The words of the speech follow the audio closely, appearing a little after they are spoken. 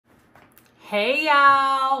Hey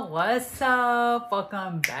y'all, what's up?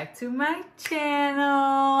 Welcome back to my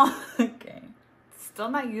channel. Okay, still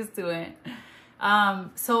not used to it.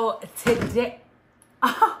 So today,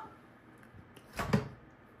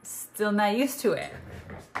 still not used to it.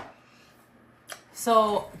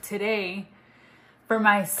 So today, for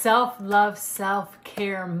my self-love,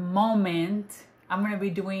 self-care moment, I'm gonna be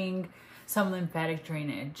doing some lymphatic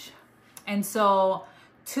drainage. And so,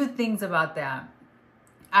 two things about that.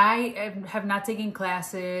 I have not taken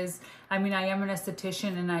classes. I mean, I am an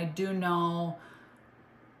esthetician and I do know,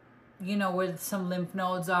 where some lymph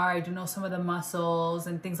nodes are. I do know some of the muscles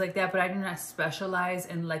and things like that, but I do not specialize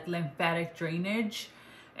in like lymphatic drainage.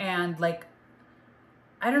 And like,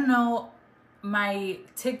 I don't know, my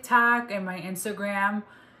TikTok and my Instagram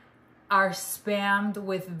are spammed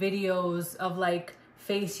with videos of like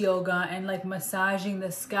face yoga and like massaging the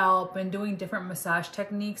scalp and doing different massage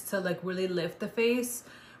techniques to like really lift the face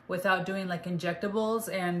without doing like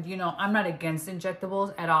injectables. And I'm not against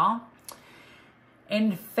injectables at all.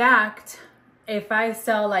 In fact, if I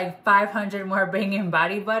sell like 500 more banging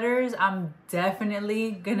body butters, I'm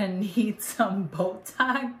definitely gonna need some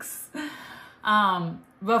Botox.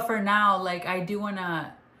 But for now, like, I do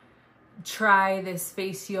wanna try this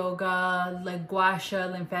face yoga, like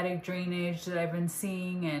Guasha lymphatic drainage that I've been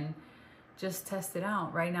seeing, and just test it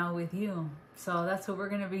out right now with you. So that's what we're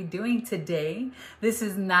gonna be doing today. This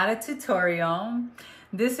is not a tutorial.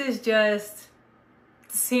 This is just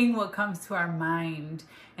seeing what comes to our mind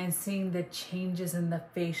and seeing the changes in the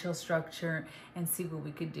facial structure and see what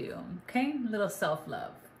we could do. Okay, a little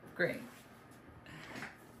self-love. Great.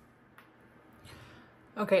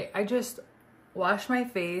 Okay, I just washed my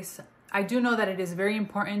face. I do know that it is very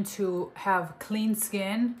important to have clean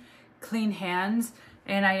skin, clean hands,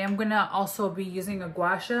 and I am gonna also be using a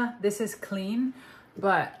guasha. This is clean,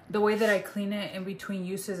 but the way that I clean it in between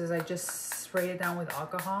uses is I just spray it down with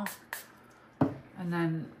alcohol, and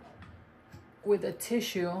then with a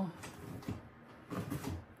tissue,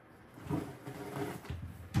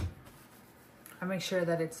 I make sure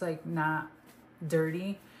that it's like not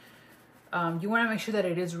dirty. You wanna make sure that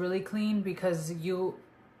it is really clean, because you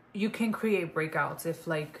can create breakouts if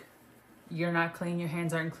like you're not clean, your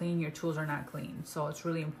hands aren't clean, your tools are not clean. So it's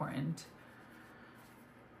really important.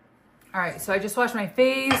 All right, so I just washed my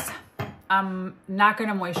face. I'm not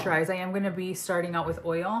gonna moisturize. I am gonna be starting out with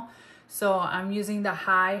oil. So I'm using the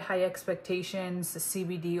High Expectations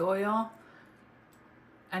CBD oil.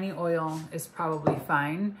 Any oil is probably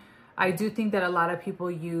fine. I do think that a lot of people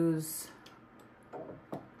use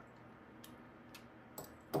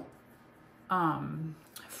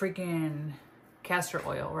freaking castor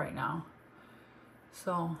oil right now.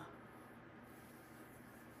 So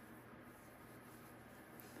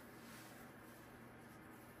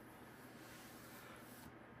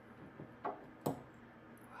wow.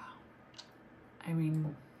 I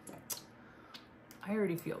mean, I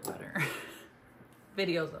already feel better.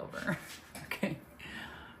 Video's over. Okay,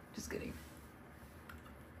 just kidding.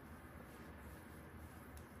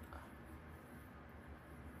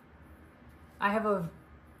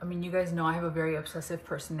 I mean, you guys know I have a very obsessive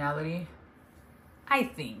personality, I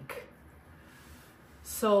think.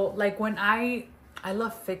 So like when I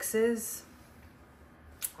love fixes.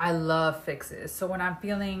 I love fixes. So when I'm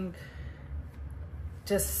feeling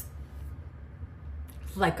just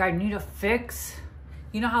like I need a fix,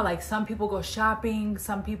 you know how like some people go shopping,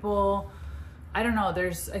 some people, I don't know,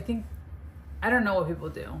 I don't know what people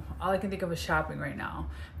do. All I can think of is shopping right now.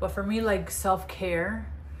 But for me, like self-care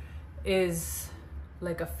is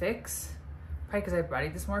like a fix, probably because I have body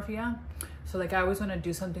dysmorphia. So like I always want to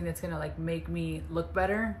do something that's gonna like make me look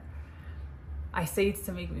better. I say it's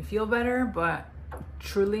to make me feel better, but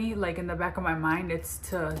truly, like in the back of my mind, it's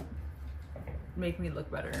to make me look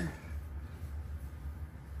better.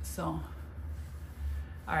 So, all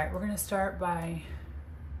right, we're gonna start by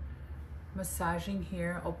massaging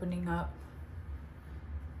here, opening up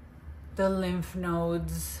the lymph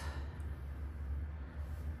nodes.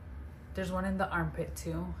 There's one in the armpit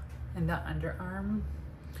too, in the underarm.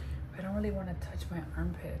 I don't really want to touch my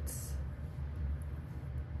armpits.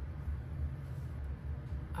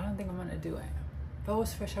 I don't think I'm gonna do it. If I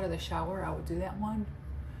was fresh out of the shower, I would do that one.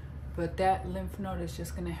 But that lymph node is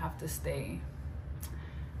just gonna have to stay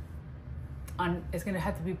on, it's gonna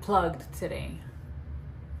have to be plugged today.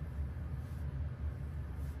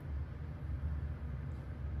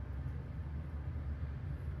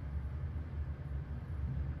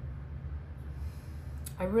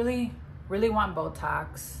 I really, really want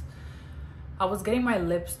Botox. I was getting my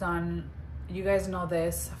lips done. You guys know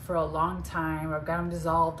this for a long time. I've got them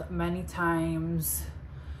dissolved many times.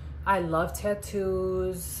 I love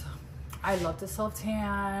tattoos. I love to self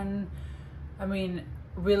tan. I mean,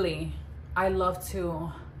 really, I love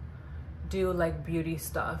to do like beauty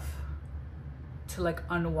stuff to like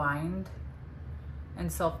unwind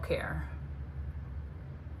and self-care.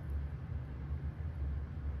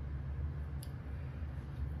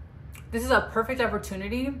 This is a perfect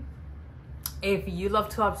opportunity if you love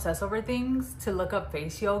to obsess over things to look up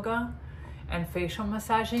face yoga and facial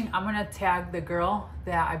massaging. I'm gonna tag the girl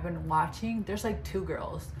that I've been watching. There's like 2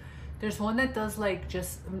 girls. There's one that does like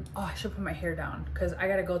just, oh, I should put my hair down because I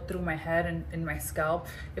gotta go through my head and my scalp.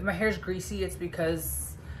 If my hair's greasy, it's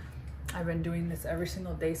because I've been doing this every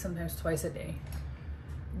single day, sometimes twice a day.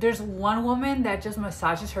 There's one woman that just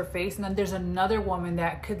massages her face, and then there's another woman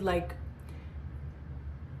that could like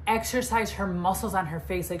exercise her muscles on her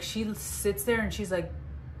face. Like she sits there and she's like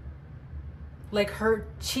her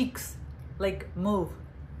cheeks like move.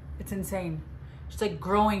 It's insane. She's like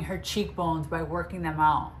growing her cheekbones by working them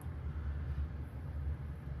out.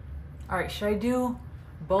 All right, should I do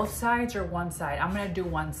both sides or one side? I'm gonna do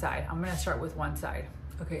one side. I'm gonna start with one side.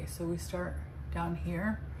 Okay, so we start down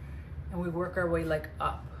here and we work our way like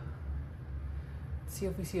up. Let's see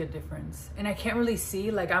if we see a difference. And I can't really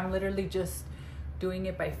see, like I'm literally just doing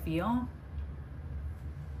it by feel.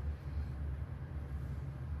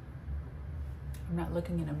 I'm not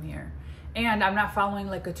looking in a mirror. And I'm not following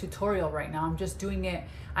like a tutorial right now. I'm just doing it.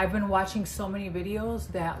 I've been watching so many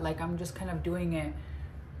videos that like I'm just kind of doing it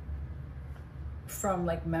from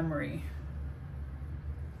like memory.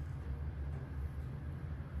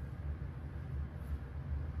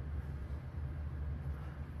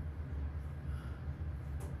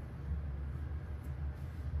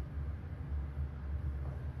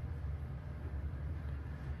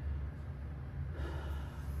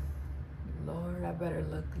 Lord, I better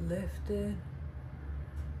look lifted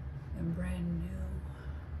and brand new.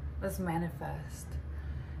 Let's manifest.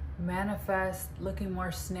 Manifest looking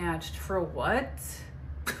more snatched. For what?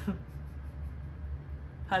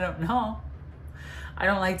 I don't know. I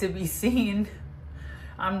don't like to be seen.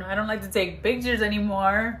 I don't like to take pictures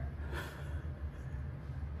anymore.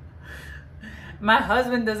 My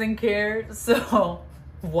husband doesn't care, so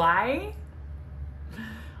why?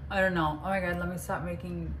 I don't know. Oh my God, let me stop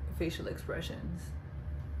making facial expressions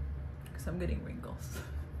because I'm getting wrinkles.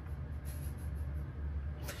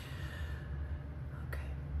 Okay.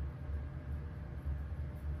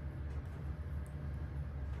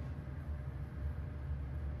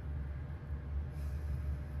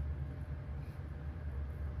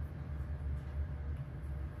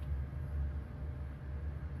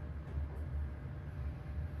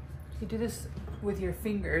 You do this with your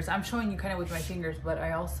fingers. I'm showing you kind of with my fingers, but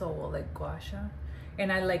I also will like guasha.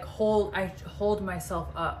 And I like hold myself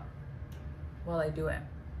up while I do it.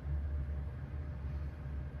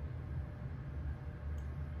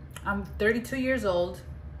 I'm 32 years old,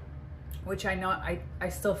 which I know I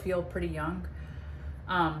still feel pretty young.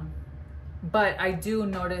 But I do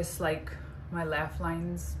notice like my laugh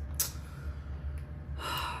lines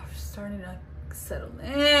starting to settle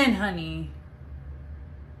in, honey.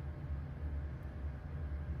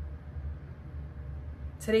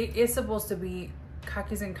 Today is supposed to be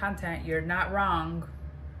cookies and content. You're not wrong.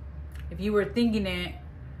 If you were thinking it,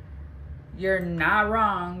 you're not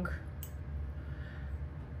wrong.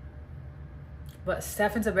 But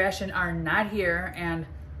Steph and Sebastian are not here, and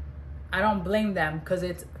I don't blame them because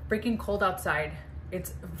it's freaking cold outside.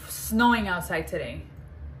 It's snowing outside today.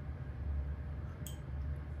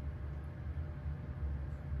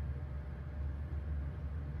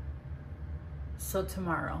 So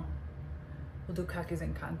tomorrow we'll do cookies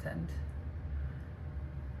and content.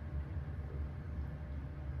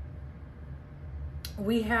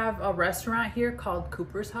 We have a restaurant here called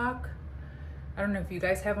Cooper's Hawk. I don't know if you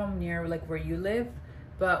guys have them near like where you live,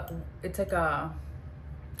 but it's like a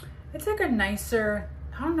nicer,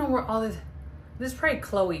 I don't know where all this is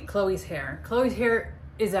probably Chloe's hair. Chloe's hair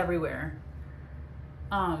is everywhere.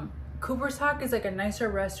 Cooper's Hawk is like a nicer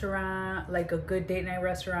restaurant, like a good date night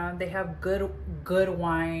restaurant. They have good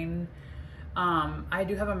wine. I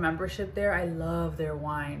do have a membership there. I love their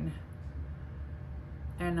wine.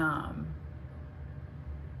 And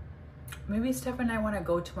maybe Steph and I want to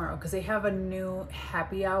go tomorrow because they have a new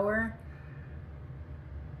happy hour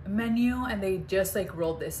menu and they just like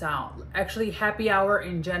rolled this out. Actually, happy hour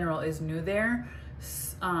in general is new there.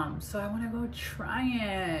 So I want to go try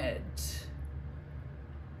it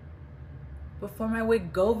before my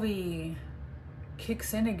Wegovy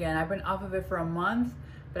kicks in again. I've been off of it for a month,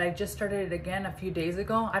 but I just started it again a few days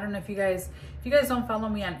ago. I don't know if you guys don't follow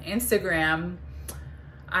me on Instagram,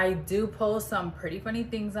 I do post some pretty funny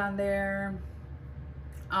things on there.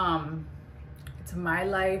 It's to My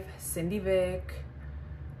Life, Cindy Vick.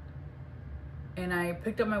 And I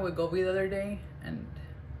picked up my Wegovy the other day and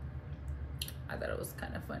I thought it was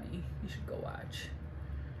kind of funny. You should go watch.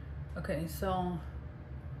 Okay, so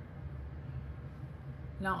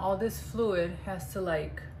now all this fluid has to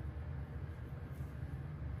like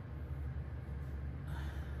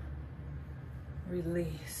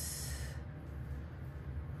release.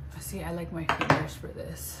 See, I like my fingers for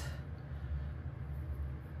this.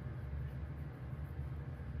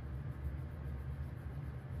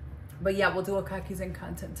 But yeah, we'll do a khakis and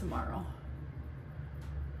content tomorrow.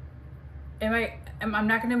 I'm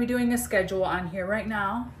not gonna be doing a schedule on here right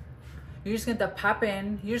now. You're just gonna pop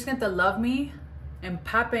in. You're just gonna love me and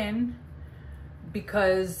pop in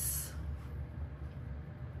because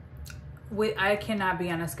I cannot be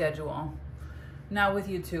on a schedule. Not with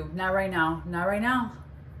YouTube, not right now, not right now.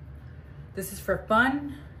 This is for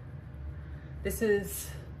fun. This is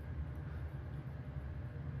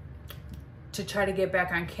to try to get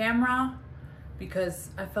back on camera because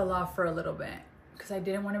I fell off for a little bit because I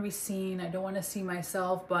didn't want to be seen. I don't want to see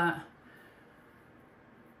myself, but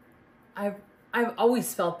I've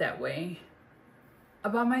always felt that way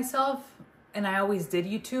about myself, and I always did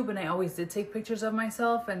YouTube and I always did take pictures of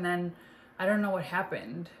myself, and then I don't know what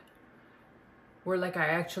happened where like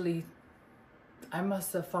I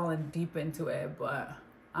must have fallen deep into it, but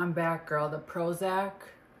I'm back, girl. The Prozac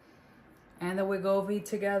and the Wegovy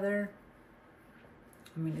together.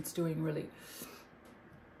 I mean, it's doing really...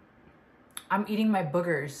 I'm eating my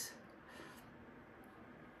boogers.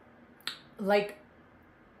 Like,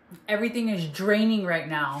 everything is draining right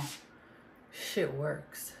now. Shit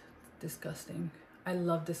works. Disgusting. I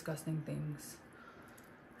love disgusting things.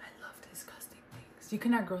 I love disgusting things. You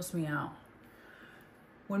cannot gross me out.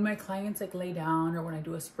 When my clients like lay down or when I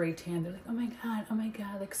do a spray tan, they're like, oh my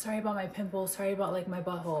God, like sorry about my pimples, sorry about like my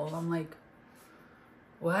butthole. I'm like,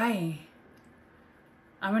 why?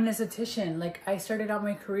 I'm an esthetician. Like I started out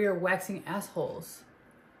my career waxing assholes.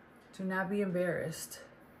 Do not be embarrassed.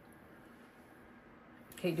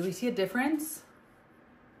 Okay, do we see a difference?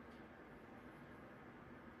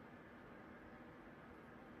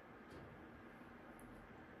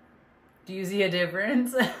 Do you see a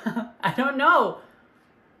difference? I don't know.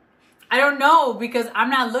 I don't know because I'm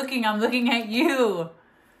not looking. I'm looking at you.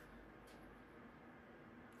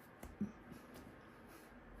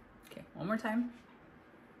 Okay, one more time.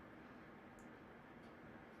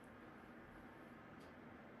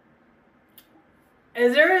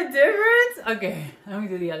 Is there a difference? Okay, let me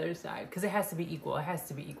do the other side because it has to be equal. It has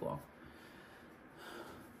to be equal.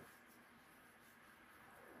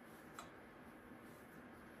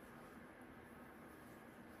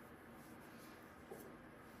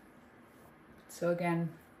 So again,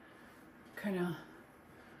 kind of,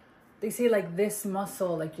 they say like this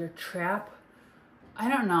muscle, like your trap. I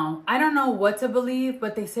don't know. I don't know what to believe,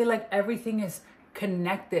 but they say like everything is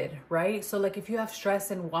connected, right? So like if you have stress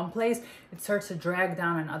in one place, it starts to drag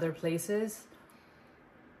down in other places.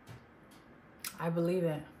 I believe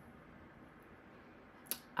it.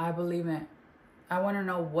 I believe it. I want to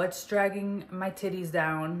know what's dragging my titties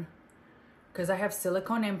down. Because I have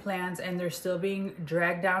silicone implants and they're still being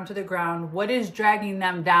dragged down to the ground. What is dragging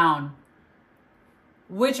them down?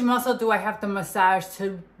 Which muscle do I have to massage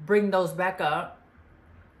to bring those back up?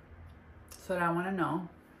 That's what I want to know.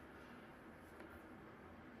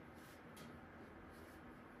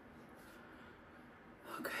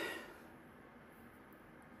 Okay.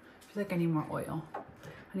 I feel like I need more oil.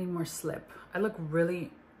 I need more slip. I look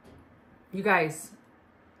really... You guys,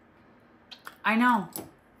 I know.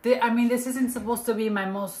 I mean, this isn't supposed to be my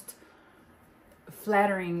most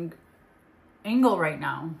flattering angle right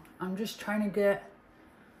now. I'm just trying to get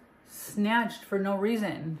snatched for no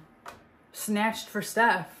reason. Snatched for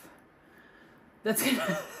Steph. That's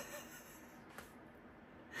gonna...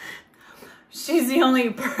 She's the only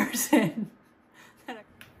person that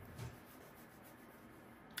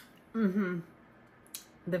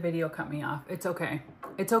The video cut me off. It's okay.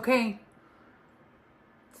 It's okay.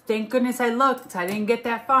 Thank goodness I looked. I didn't get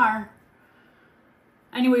that far.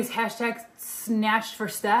 Anyways, hashtag snatched for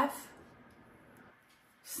Steph.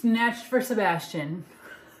 Snatched for Sebastian.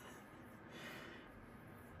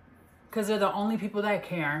 Because they're the only people that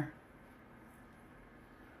care.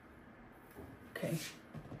 Okay.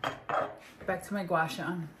 Back to my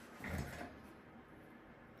guasha.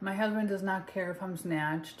 My husband does not care if I'm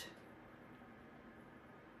snatched.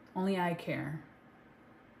 Only I care.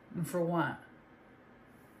 And for what?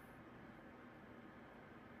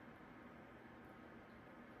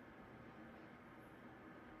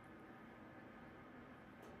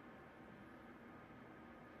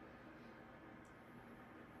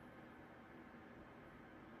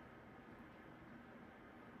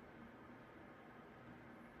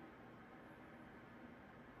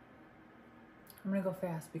 I'm gonna go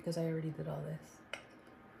fast because I already did all this.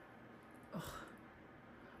 Ugh.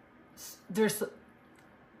 There's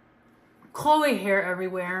Chloe hair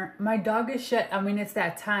everywhere. My dog is I mean, it's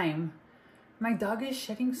that time. My dog is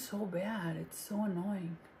shedding so bad. It's so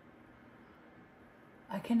annoying.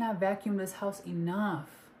 I cannot vacuum this house enough.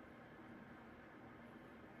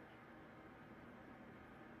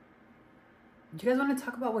 Do you guys want to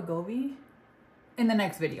talk about Wegovy? In the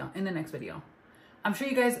next video. I'm sure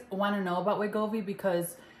you guys want to know about Wegovy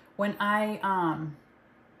because when I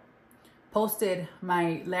posted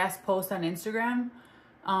my last post on Instagram,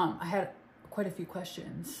 I had quite a few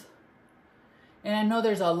questions. And I know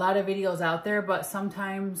there's a lot of videos out there, but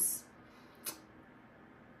sometimes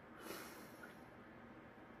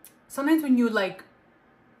when you like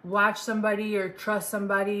watch somebody or trust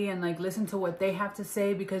somebody and like listen to what they have to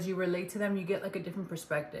say because you relate to them, you get like a different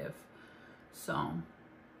perspective. So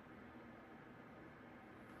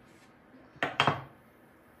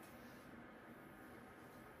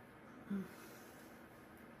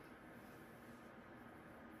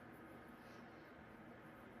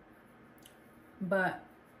but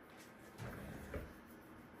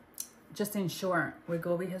just in short,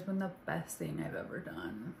 Wegovy has been the best thing I've ever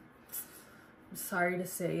done. I'm sorry to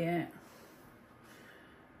say it.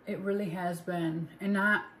 It really has been. And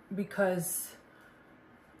not because,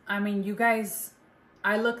 I mean, you guys,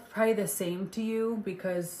 I look probably the same to you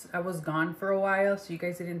because I was gone for a while. So you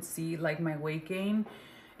guys didn't see like my weight gain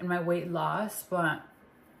and my weight loss. But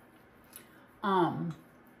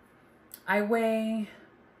I weigh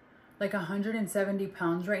like 170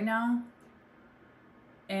 pounds right now.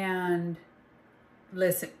 And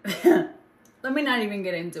listen, let me not even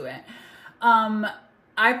get into it.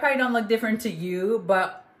 I probably don't look different to you,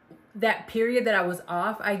 but that period that I was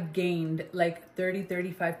off, I gained like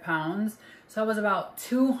 35 pounds. So I was about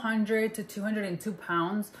 200 to 202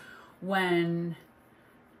 pounds when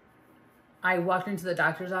I walked into the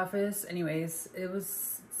doctor's office. Anyways,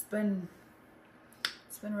 it's been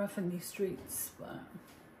rough in these streets, but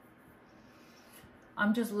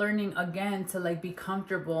I'm just learning again to like be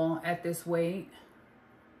comfortable at this weight.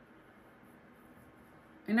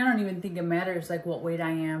 And I don't even think it matters like what weight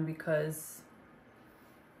I am because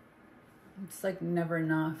it's like never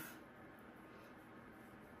enough.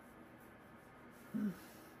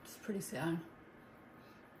 It's pretty sad.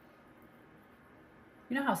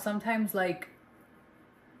 You know how sometimes like,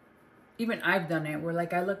 even I've done it where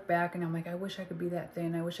like I look back and I'm like, I wish I could be that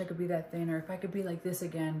thin. I wish I could be that thin, or if I could be like this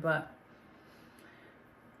again. But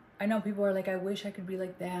I know people are like, I wish I could be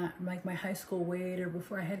like that, like my high school weight or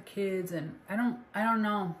before I had kids. And I don't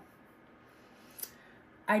know.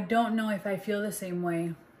 I don't know if I feel the same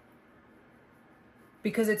way.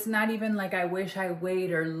 Because it's not even like I wish I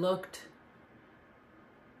weighed or looked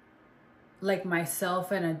like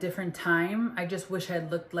myself in a different time. I just wish I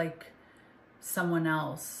looked like someone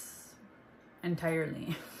else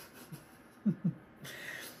entirely.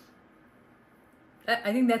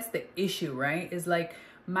 I think that's the issue, right? Is like,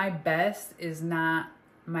 my best is not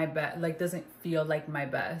my best, like doesn't feel like my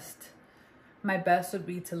best. My best would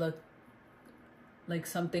be to look like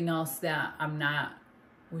something else that I'm not,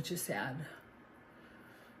 which is sad.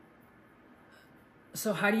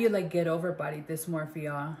 So how do you like get over body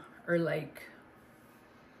dysmorphia? Or like,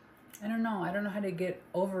 I don't know how to get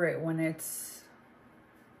over it when it's,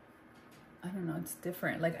 I don't know, it's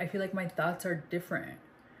different. Like I feel like my thoughts are different.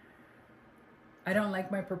 I don't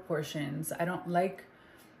like my proportions. I don't like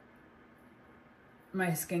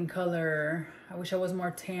my skin color. I wish I was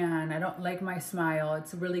more tan. I don't like my smile.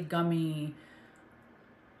 It's really gummy.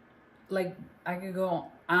 Like I could go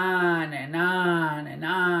on and on and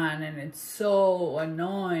on, and it's so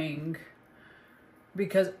annoying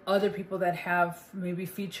because other people that have maybe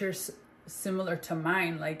features similar to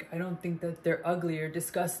mine, like I don't think that they're ugly or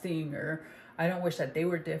disgusting, or I don't wish that they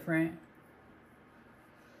were different.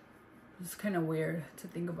 It's kind of weird to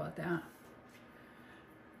think about that.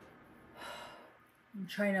 I'm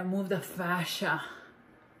trying to move the fascia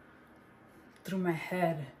through my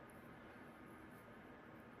head.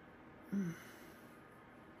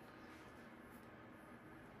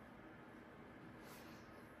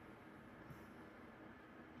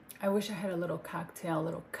 I wish I had a little cocktail, a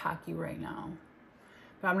little cocky right now,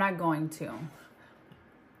 but I'm not going to.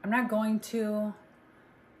 I'm not going to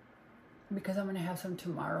because I'm going to have some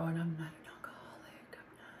tomorrow and I'm not an alcoholic.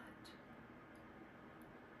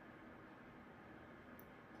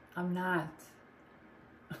 I'm not.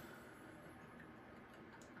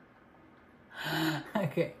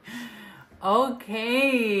 Okay.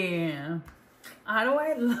 Okay. How do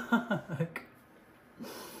I look?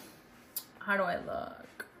 How do I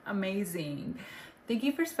look? Amazing. Thank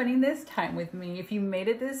you for spending this time with me. If you made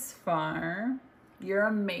it this far, you're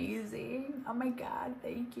amazing. Oh my God,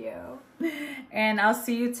 thank you. And I'll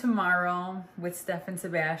see you tomorrow with Steph and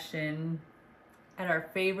Sebastian at our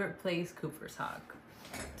favorite place, Cooper's Hawk.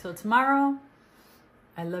 Till tomorrow,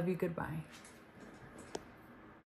 I love you. Goodbye.